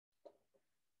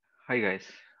Hi guys,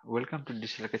 welcome to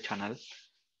Digital Rakesh channel.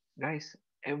 Guys,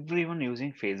 everyone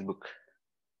using Facebook,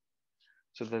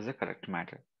 so that's the correct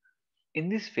matter. In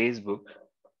this Facebook,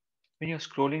 when you're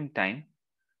scrolling time,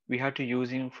 we have to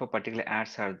using for particular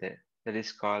ads are there. That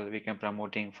is called we can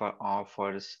promoting for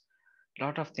offers.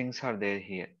 Lot of things are there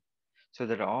here. So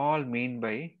that all mean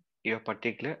by your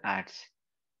particular ads.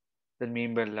 That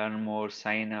mean by learn more,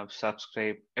 sign up,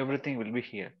 subscribe, everything will be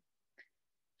here.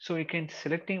 So you can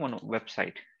selecting one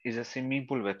website is a swimming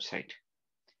pool website.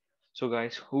 So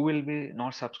guys, who will be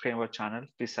not subscribe our channel,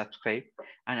 please subscribe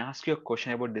and ask your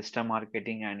question about digital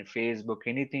marketing and Facebook,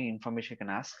 anything information you can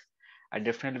ask. I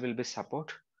definitely will be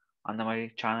support on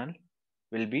my channel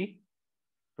will be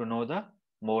to know the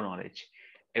more knowledge.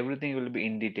 Everything will be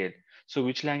in detail. So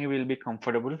which language will be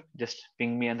comfortable? Just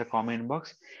ping me in the comment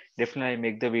box. Definitely I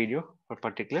make the video for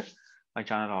particular my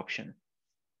channel option.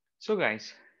 So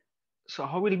guys, so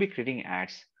how will be creating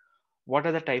ads? What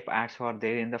are the type ads are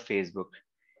there in the Facebook?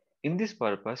 In this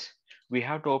purpose, we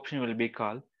have two option will be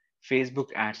called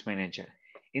Facebook Ads Manager.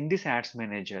 In this Ads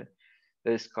Manager,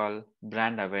 there is called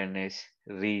brand awareness,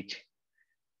 reach.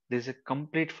 This is a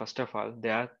complete, first of all,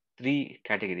 there are three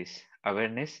categories: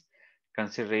 awareness,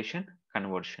 consideration,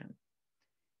 conversion.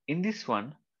 In this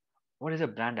one, what is a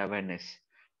brand awareness?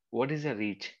 What is the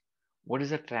reach? What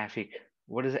is the traffic?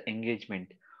 What is the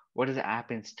engagement? What is the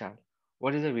app install?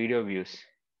 What is the video views?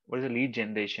 What is the lead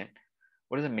generation?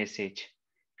 What is the message,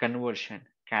 conversion,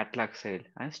 catalog sale,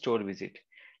 and store visit?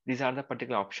 These are the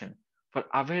particular option. For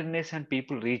awareness and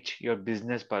people reach your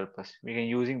business purpose, we can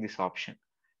using this option.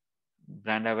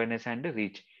 Brand awareness and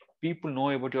reach. People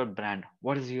know about your brand.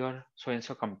 What is your so and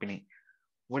so company?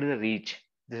 What is the reach?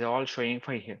 This is all showing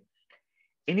for here.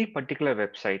 Any particular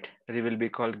website that will be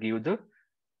called give the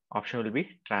option will be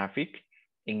traffic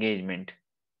engagement.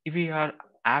 If you are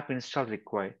app install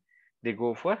required, they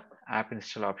go for app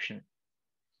install option.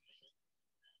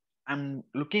 I'm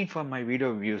looking for my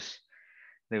video views.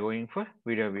 They're going for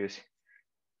video views.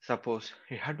 Suppose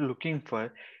you have to looking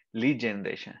for lead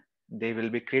generation. They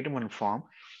will be creating one form.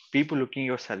 People looking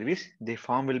your service, the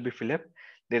form will be filled up.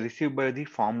 They receive by the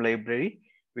form library.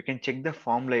 We can check the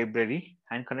form library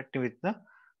and connect with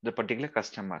the particular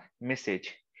customer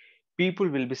message. People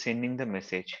will be sending the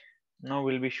message. Now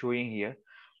we'll be showing here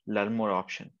learn more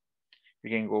option. We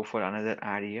can go for another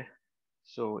ad here.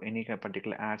 So any kind of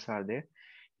particular ads are there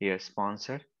here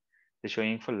sponsored. They're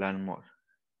showing for learn more.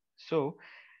 So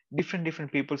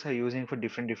different peoples are using for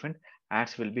different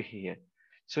ads will be here.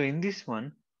 So in this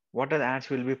one, what are the ads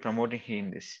will be promoting here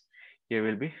in this? Here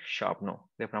will be shop now.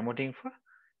 They're promoting for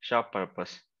shop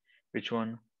purpose. Which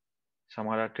one?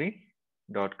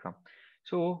 Samaratree.com.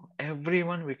 So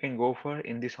everyone we can go for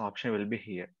in this option will be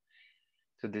here.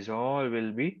 So this all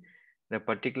will be the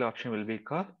particular option will be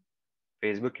called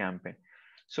Facebook campaign.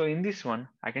 So in this one,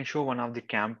 I can show one of the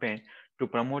campaign to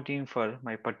promoting for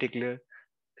my particular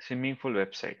swimming pool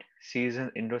website,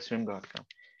 seasonindorswim.com.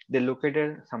 They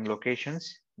located some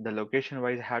locations. The location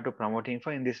wise how to promoting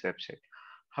for in this website.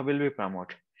 How will we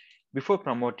promote? Before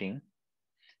promoting,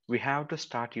 we have to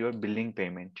start your billing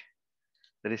payment.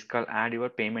 That is called add your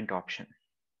payment option.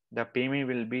 The payment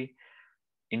will be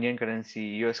Indian currency,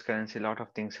 US currency, lot of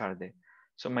things are there.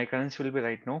 So my currency will be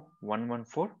right now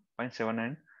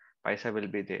 114.79 paisa will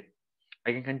be there.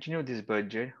 I can continue this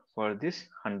budget for this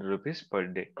 100 rupees per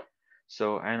day.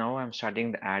 So I know I'm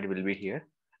starting the ad will be here,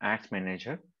 ads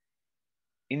manager.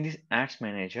 In this ads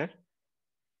manager,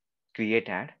 create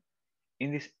ad.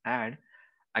 In this ad,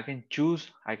 I can choose,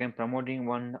 I can promoting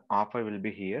one offer will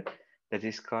be here. That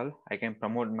is called, I can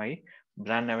promote my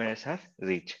brand awareness as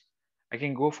reach. I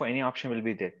can go for any option will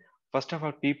be there. First of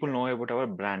all, people know about our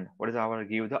brand. What is our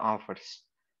give the offers?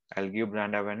 I'll give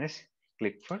brand awareness,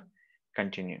 click for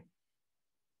continue.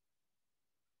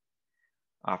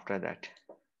 After that,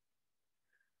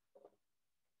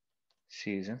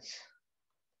 seasons,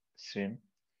 swim.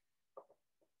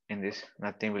 In this,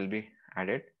 nothing will be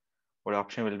added. What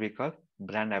option will be called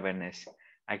brand awareness.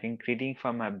 I can creating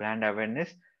from my brand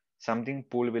awareness something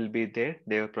pool will be there.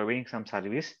 They are providing some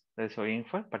service. They're showing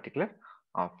for particular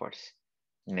offers.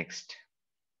 Next,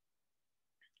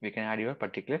 we can add your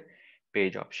particular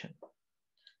page option.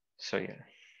 So here,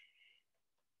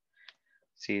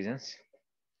 seasons,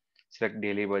 select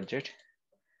daily budget.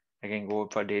 I can go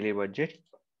for daily budget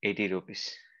 80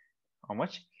 rupees. How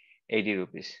much? 80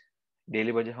 rupees.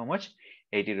 Daily budget how much?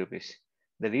 80 rupees.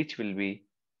 The reach will be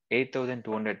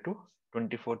 8,200 to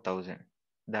 24,000.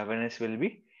 The awareness will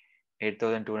be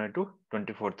 8,200 to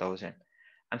 24,000.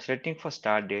 I'm selecting for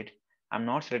start date. I'm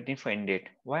not selecting for end date.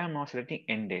 Why I'm not selecting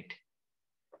end date?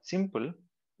 Simple.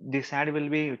 This ad will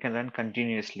be, you can run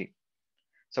continuously.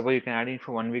 Suppose you can add it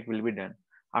for 1 week will be done.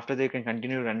 After that, you can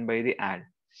continue run by the ad.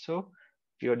 So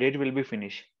your date will be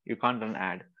finished. You can't run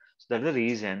ad. So that's the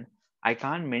reason I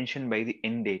can't mention by the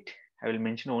end date. I will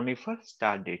mention only for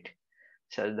start date.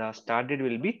 So the start date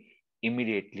will be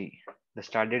immediately. The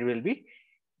start date will be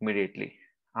immediately.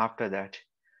 After that,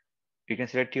 you can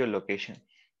select your location.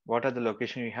 What are the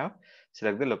location you have?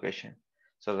 Select the location.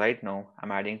 So right now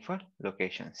I'm adding for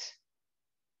locations.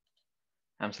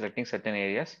 I'm selecting certain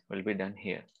areas will be done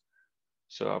here.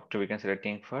 So up to we can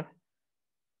selecting for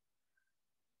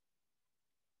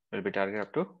will be target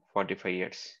up to 45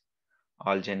 years.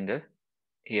 All gender.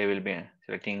 Here will be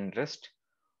selecting interest.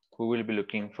 Who will be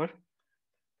looking for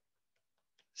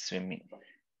swimming?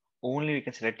 Only we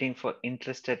can selecting for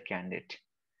interested candidate.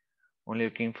 Only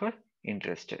looking for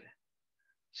interested.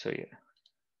 So yeah,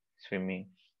 swimming.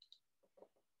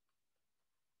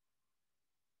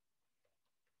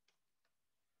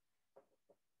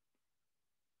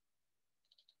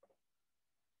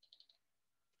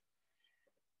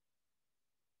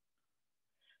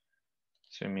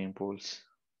 Swimming pools.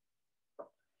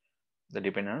 The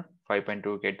depend on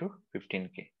 5.2K to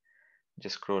 15K.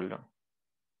 Just scroll down.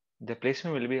 The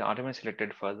placement will be automatically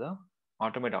selected for the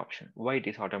automate option. Why it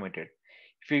is automated?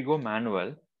 If you go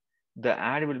manual, the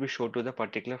ad will be shown to the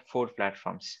particular 4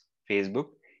 platforms: Facebook,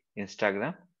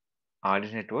 Instagram,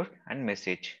 audience network, and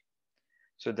message.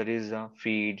 So there is a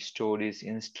feed, stories,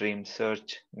 in stream,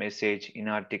 search, message, in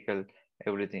article,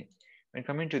 everything. When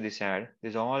coming to this ad,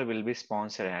 this all will be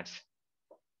sponsored ads.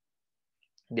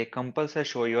 They compulsory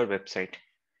show your website.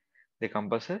 They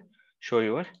compulsory show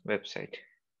your website.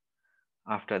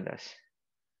 After this,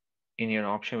 in your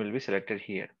option will be selected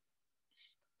here.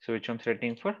 So which I'm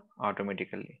selecting for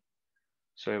automatically.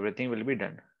 So everything will be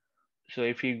done. So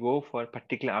if you go for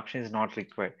particular option is not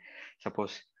required.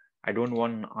 Suppose I don't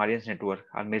want audience network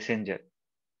or messenger.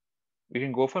 You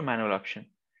can go for manual option.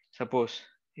 Suppose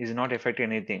is not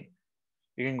affecting anything.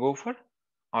 You can go for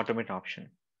automate option.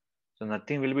 So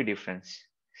nothing will be difference.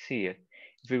 See here.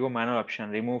 If you go manual option,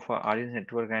 remove for audience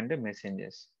network and the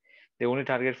messengers. They only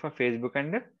target for Facebook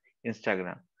and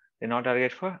Instagram. They not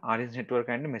target for audience network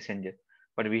and messenger.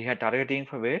 But we are targeting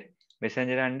for where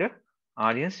messenger and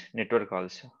audience network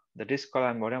also. That is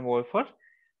called what I'm over for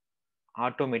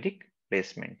automatic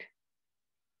placement.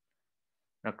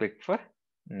 Now click for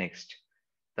next.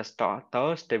 The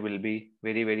third step will be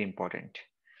very important.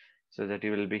 So that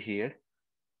you will be here.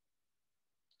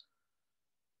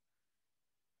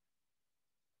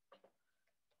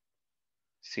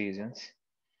 Seasons.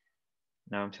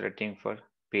 Now I'm selecting for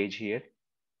page here.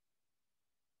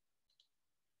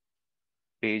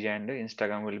 Page and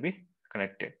Instagram will be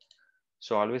connected.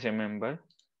 So always remember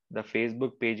the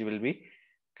Facebook page will be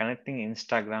connecting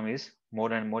Instagram is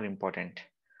more and more important.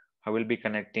 I will be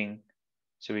connecting.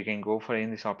 So we can go for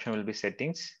in this option will be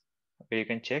settings where you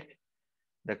can check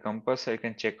the compass. You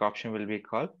can check option will be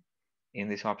called in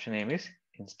this option name is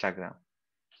Instagram.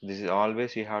 This is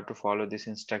always you have to follow these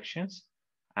instructions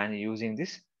and using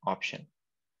this option.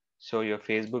 So your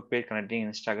Facebook page connecting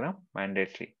Instagram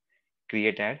mandatory.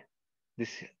 Create ad.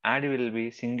 This ad will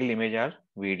be single image or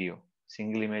video.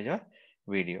 Single image or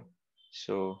video.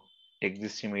 So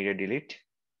existing media delete.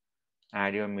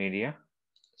 Add your media.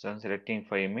 So I'm selecting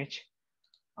for image.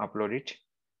 Upload it.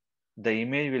 The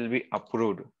image will be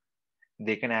approved.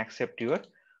 They can accept your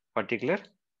particular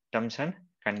terms and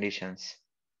conditions.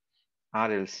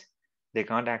 Or else they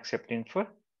can't accepting for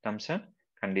terms and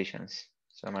conditions.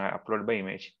 So I'm gonna upload by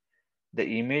image.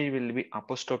 The image will be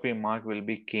apostrophe mark will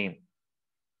be came.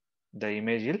 The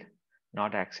image will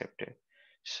not accepted.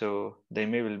 So the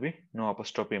image will be no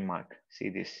apostrophe mark. See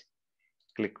this.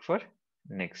 Click for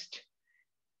next.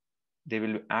 They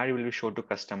will ad will be shown to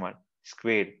customer.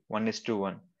 Square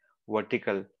 1:1.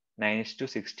 Vertical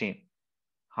 9:16.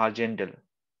 Horizontal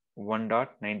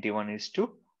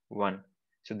 1.91:1.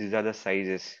 So these are the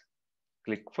sizes.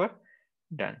 Click for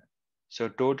done. So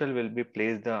total will be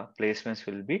placed. The placements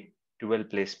will be 12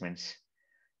 placements.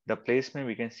 The placement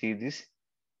we can see this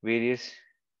various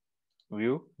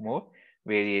view more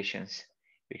variations.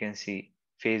 We can see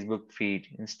Facebook feed,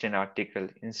 instant article,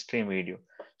 in-stream video.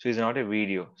 So it's not a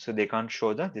video, so they can't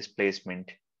show the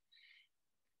displacement.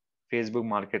 Facebook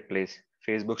Marketplace,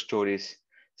 Facebook Stories,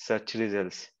 search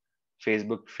results,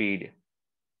 Facebook feed,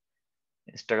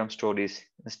 Instagram Stories,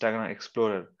 Instagram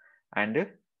Explorer, and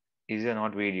is a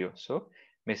not video. So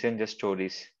Messenger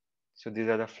Stories. So these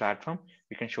are the platform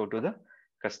we can show to the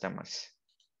customers.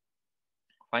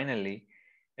 Finally,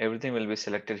 everything will be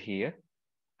selected here.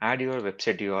 Add your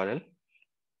website URL.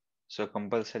 So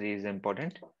compulsory is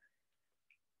important.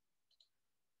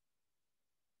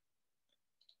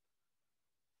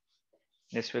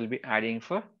 This will be adding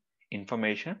for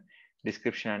information,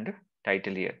 description and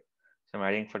title here. So I'm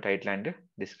adding for title and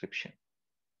description.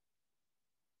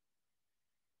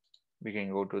 We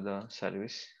can go to the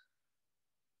service,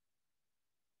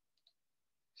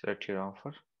 select your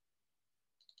offer.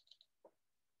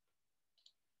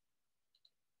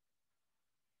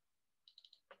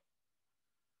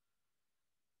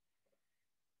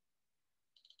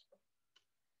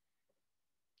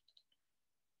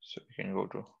 So we can go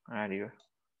to add your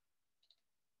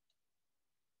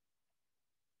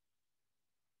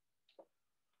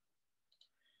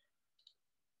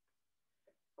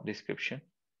description.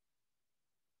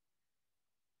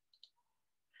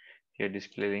 Here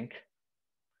display link.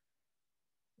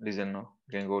 Listen now.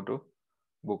 You can go to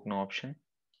book now option.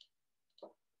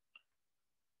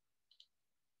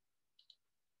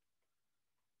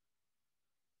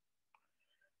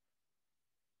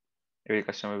 Every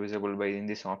customer visible by in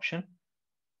this option.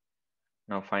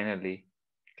 Now finally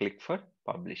click for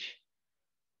publish.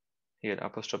 Here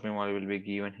apostrophe mark will be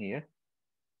given here.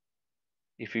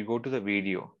 If you go to the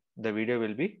video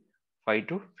will be 5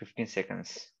 to 15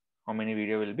 seconds. How many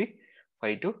video will be?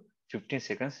 5 to 15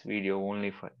 seconds video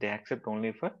only for, they accept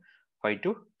only for 5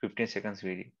 to 15 seconds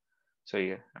video. So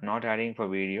here I'm not adding for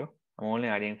video, I'm only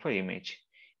adding for image.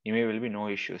 Image will be no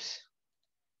issues.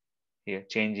 Here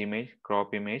change image,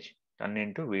 crop image, turn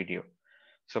into video.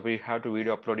 So we have to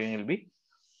video uploading will be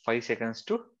 5 seconds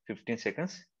to 15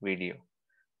 seconds video.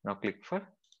 Now click for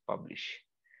publish.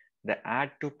 The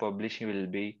ad to publish will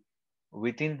be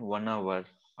within 1 hour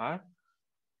or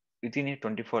within a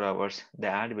 24 hours the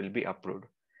ad will be approved.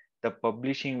 The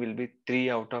publishing will be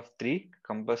 3 out of 3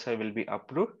 compulsory will be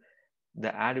approved.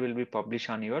 The ad will be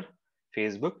published on your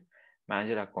Facebook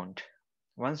manager account.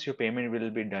 Once your payment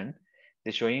will be done,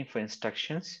 the showing for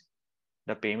instructions,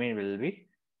 the payment will be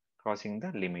crossing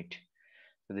the limit.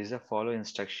 So this is a follow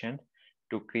instruction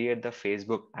to create the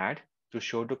Facebook ad to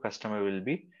show to customer will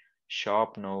be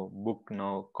shop now, book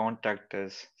now, contact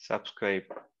us, subscribe.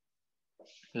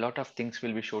 Lot of things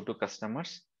will be shown to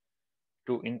customers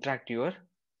to interact your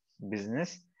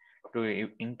business, to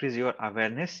increase your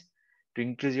awareness, to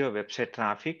increase your website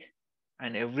traffic,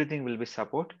 and everything will be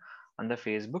support on the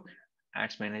Facebook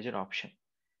Ads Manager option.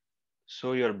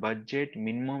 So your budget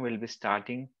minimum will be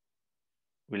starting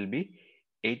will be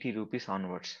 80 rupees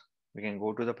onwards. We can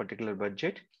go to the particular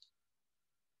budget,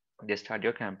 just start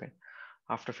your campaign.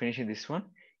 After finishing this one,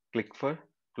 click for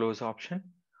close option.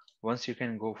 Once you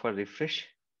can go for refresh,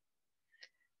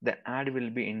 the ad will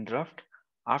be in draft.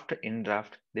 After in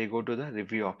draft, they go to the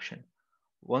review option.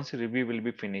 Once review will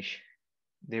be finished,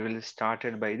 they will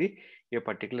started by the your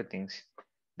particular things.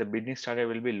 The bidding starter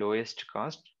will be lowest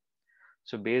cost.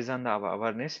 So based on the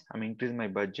awareness, I'm increasing my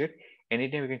budget.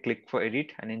 Anytime you can click for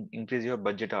edit and increase your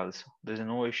budget also. There's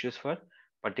no issues for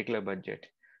particular budget.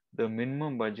 The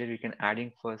minimum budget you can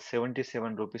adding for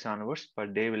 77 rupees onwards per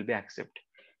day will be accept.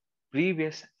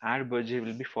 Previous ad budget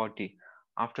will be 40.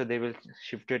 After they will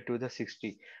shifted to the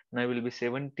 60. Now it will be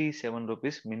 77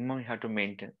 rupees minimum you have to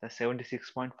maintain. The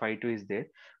 76.52 is there,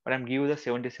 but I'm giving the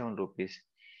 77 rupees.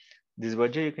 This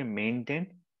budget you can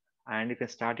maintain and you can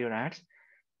start your ads.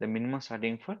 The minimum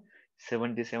starting for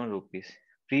 77 rupees.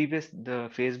 Previous the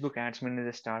Facebook ads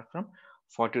manager start from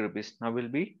 40 rupees. Now will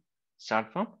be start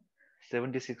from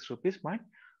 76 rupees point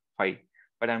 5.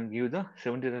 But I'm give the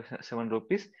 77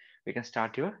 rupees. We can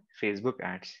start your Facebook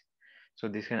ads. So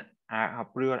this can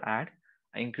approve your ad,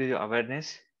 increase your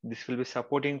awareness. This will be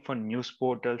supporting for news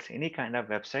portals, any kind of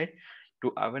website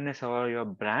to awareness about your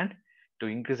brand to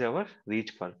increase our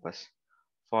reach purpose.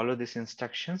 Follow these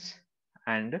instructions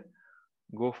and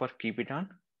go for keep it on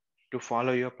to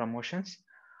follow your promotions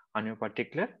on your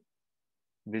particular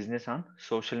business on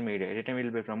social media. Every time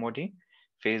we'll be promoting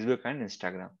Facebook and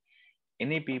Instagram.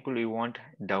 Any people you want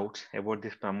doubts about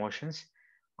these promotions,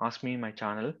 ask me in my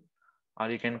channel or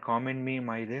you can comment me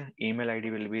my email ID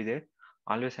will be there.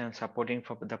 Always I am supporting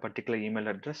for the particular email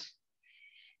address.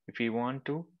 If you want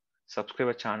to subscribe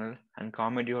a channel and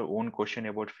comment your own question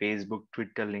about Facebook,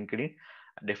 Twitter, LinkedIn,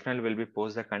 definitely will be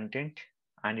post the content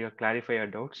and you clarify your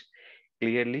doubts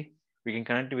clearly. We can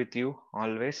connect with you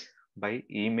always by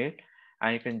email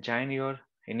and you can join your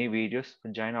any videos. The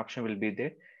join option will be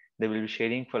there. They will be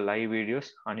sharing for live videos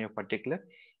on your particular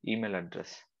email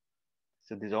address.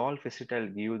 So this all facility I'll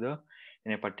give you the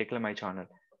in a particular my channel.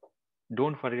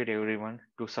 Don't forget everyone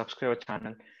to subscribe our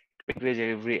channel to encourage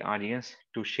every audience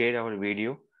to share our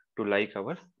video, to like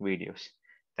our videos.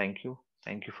 Thank you.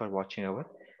 Thank you for watching our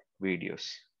videos.